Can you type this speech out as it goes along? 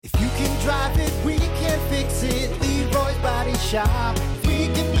drive it, we can fix it. Leroy's Body Shop. We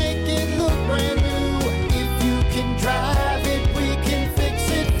can make it look brand new. If you can drive it, we can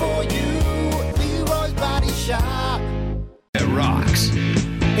fix it for you. Leroy's Body Shop. It rocks.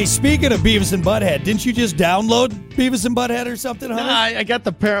 Hey, speaking of Beavis and Butthead, didn't you just download Beavis and Butthead or something, Hunter? No, I got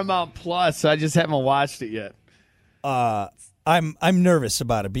the Paramount Plus, so I just haven't watched it yet. I'm nervous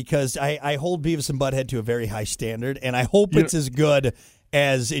about it because I hold Beavis and Butthead to a very high standard, and I hope it's as good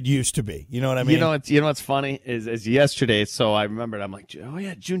as it used to be. You know what I mean? You know what's funny is yesterday. So I remembered. I'm like, oh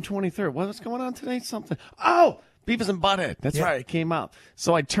yeah, June 23rd. What's going on today? Something. Oh, Beavis and Butthead. That's right. It came out.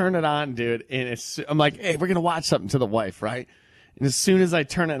 So I turn it on, dude, and I'm like, hey, we're gonna watch something to the wife, right? And as soon as I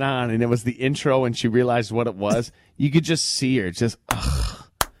turn it on, and it was the intro, and she realized what it was, you could just see her, just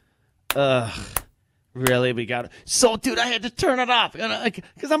really, we got it. So, dude, I had to turn it off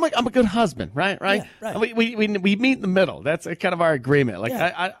because I'm a good husband, right? Yeah, right. We meet in the middle. That's kind of our agreement. Like,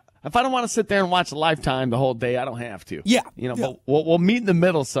 I if I don't want to sit there and watch Lifetime the whole day, I don't have to. Yeah, but we'll meet in the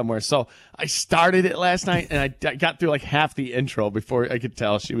middle somewhere. So I started it last night, and I got through like half the intro before I could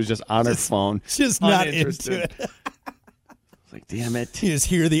tell she was just on her phone, just not into it. Like, damn it. You just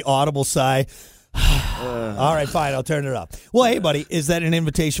hear the audible sigh. All right, fine, I'll turn it up. Well, hey, buddy, is that an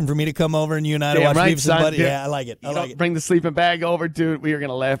invitation for me to come over and you and I to watch Beavis and Butthead? Yeah, I like it. Bring the sleeping bag over, dude. We are going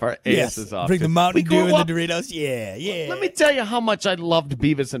to laugh our asses off. Bring the Mountain Dew and the Doritos. Yeah. Let me tell you how much I loved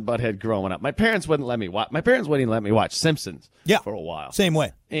Beavis and Butthead growing up. My parents wouldn't let me watch. My parents wouldn't even let me watch Simpsons for a while. Same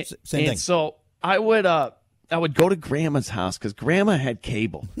way. Same thing. So I would go to Grandma's house because Grandma had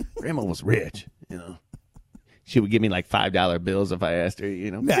cable. Grandma was rich, She would give me like $5 bills if I asked her,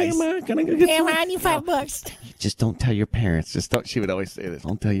 Nice. Grandma, can I go get Grandma, I need $5. Just don't tell your parents. She would always say this.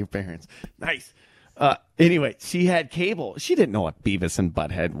 Don't tell your parents. Nice. Anyway, she had cable. She didn't know what Beavis and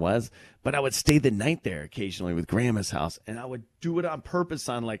Butthead was, but I would stay the night there occasionally with Grandma's house, and I would do it on purpose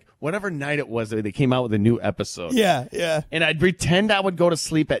on like whatever night it was that they came out with a new episode. Yeah. And I'd pretend I would go to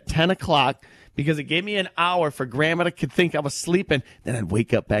sleep at 10 o'clock because it gave me an hour for Grandma to think I was sleeping. Then I'd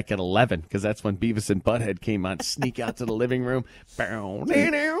wake up back at 11 because that's when Beavis and Butthead came on. Sneak out to the living room.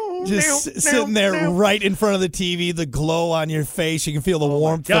 Just sitting there right in front of the TV, the glow on your face. You can feel the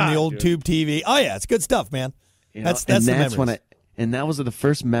warmth from the old tube TV. Oh, yeah, it's good stuff, man. That's the memories. And that was the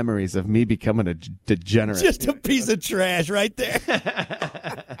first memories of me becoming a degenerate. Just a piece of trash right there.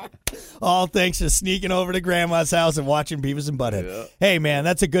 All thanks to sneaking over to Grandma's house and watching Beavis and Butthead. Yeah. Hey, man,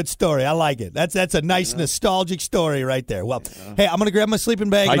 that's a good story. I like it. That's a nice nostalgic story right there. Well, hey, I'm going to grab my sleeping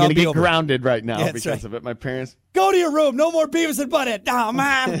bag and I'll be over. I'm going to get grounded right now because of it. My parents. Go to your room. No more Beavis and Butthead. Oh,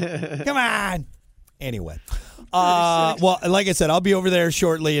 Mom. Come on. Anyway. Well, like I said, I'll be over there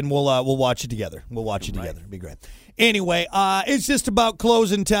shortly and we'll watch it together. It'll be great. Anyway, it's just about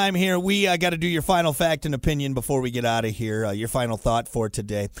closing time here. We got to do your final fact and opinion before we get out of here. Your final thought for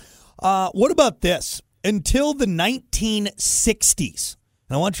today. What about this? Until the 1960s,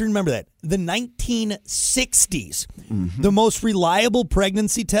 and I want you to remember that, the 1960s, the most reliable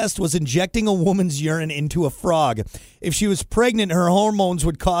pregnancy test was injecting a woman's urine into a frog. If she was pregnant, her hormones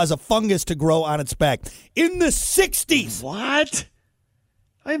would cause a fungus to grow on its back. In the 60s. What?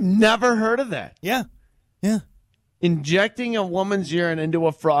 I've never heard of that. Yeah. Injecting a woman's urine into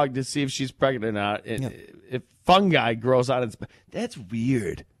a frog to see if she's pregnant or not. If fungi grows on its back. That's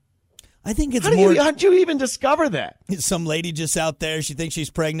weird. I think it's how'd you even discover that? Some lady just out there, she thinks she's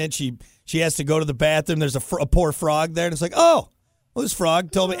pregnant. She has to go to the bathroom. There's a poor frog there. And it's like, well, this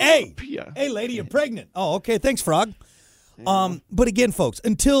frog told me, hey, lady, you're pregnant. Oh, okay. Thanks, frog. But again, folks,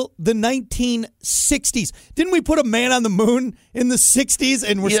 until the 1960s, didn't we put a man on the moon in the 60s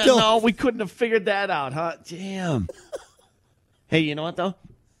and No, we couldn't have figured that out, huh? Damn. Hey, you know what, though?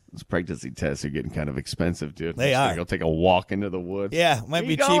 Those pregnancy tests are getting kind of expensive, dude. They are. Go take a walk into the woods. Yeah, might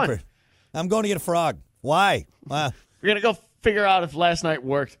be cheaper. I'm going to get a frog. Why? We're going to go figure out if last night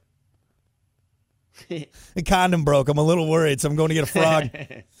worked. The condom broke. I'm a little worried, so I'm going to get a frog.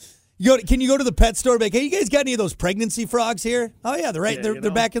 Can you go to the pet store? Like, hey, you guys got any of those pregnancy frogs here? Oh, yeah, they're right.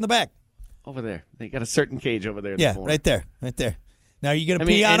 They're back in the back. Over there. They got a certain cage over there. Yeah, right there. Now, are you going to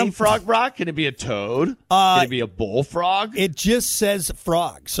pee on them? Any frog, Brock? Can it be a toad? Can it be a bullfrog? It just says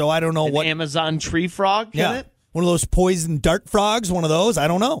frog, so I don't know what. Amazon tree frog, can it? One of those poison dart frogs, one of those. I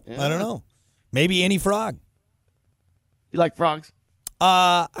don't know. Yeah. I don't know. Maybe any frog. You like frogs?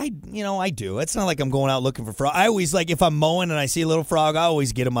 I do. It's not like I'm going out looking for frogs. I always if I'm mowing and I see a little frog, I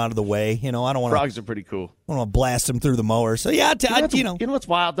always get them out of the way. I don't want frogs are pretty cool. I don't want to blast them through the mower. So yeah, you know what's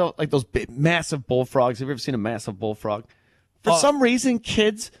wild though? Like those big, massive bullfrogs. Have you ever seen a massive bullfrog? For some reason,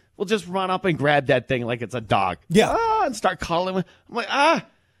 kids will just run up and grab that thing like it's a dog. Yeah, and start cuddling. I'm like,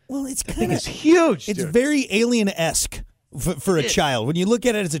 Well, it's that thing is huge. It's very Alien-esque. for a child. When you look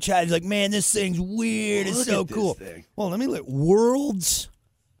at it as a child, you're like, man, this thing's weird. It's so cool. Well, let me look. World's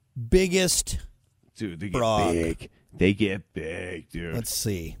biggest Dude, they frog. get big. They get big, dude. Let's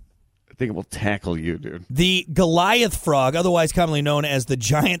see. I think it will tackle you, dude. The Goliath frog, otherwise commonly known as the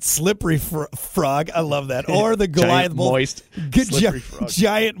giant slippery frog. I love that. Or the Goliath moist slippery frog.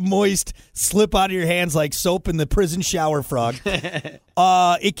 Giant moist slip out of your hands like soap in the prison shower frog.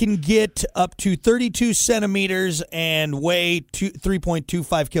 It can get up to 32 centimeters and weigh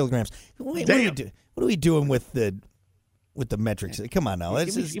 3.25 kilograms. What are we doing with the metrics? Come on now.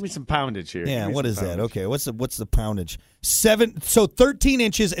 Give me some poundage here. Yeah, what is that? Okay, what's the poundage? 13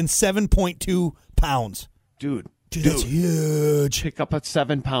 inches and 7.2 pounds. Dude, that's huge. Pick up a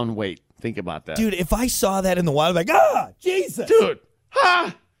 7-pound weight. Think about that. Dude, if I saw that in the wild, I'd be like, Jesus. Dude,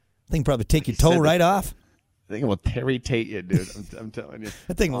 ha! Thing probably take your toe right off. I think it will Terry Tate you, dude. I'm telling you.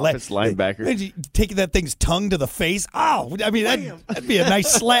 That thing Office linebacker. Imagine taking that thing's tongue to the face. Oh, I mean, that'd be a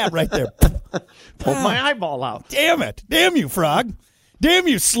nice slap right there. Pulled my eyeball out. Damn it. Damn you, frog. Damn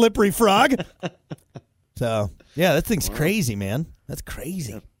you, slippery frog. So, yeah, that thing's crazy, man. That's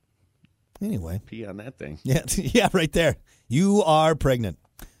crazy. Yep. Anyway. Pee on that thing. Yeah, right there. You are pregnant.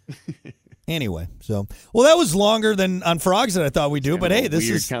 Anyway, so that was longer than on frogs than I thought we'd do. But hey, this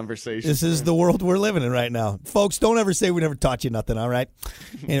is conversation. This is the world we're living in right now, folks. Don't ever say we never taught you nothing. All right.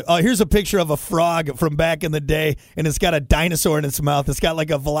 Here's a picture of a frog from back in the day, and it's got a dinosaur in its mouth. It's got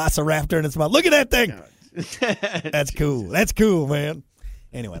like a velociraptor in its mouth. Look at that thing. That's cool. That's cool, man.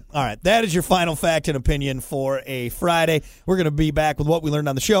 Anyway, all right. That is your final fact and opinion for a Friday. We're going to be back with what we learned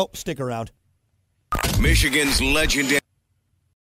on the show. Stick around. Michigan's legendary.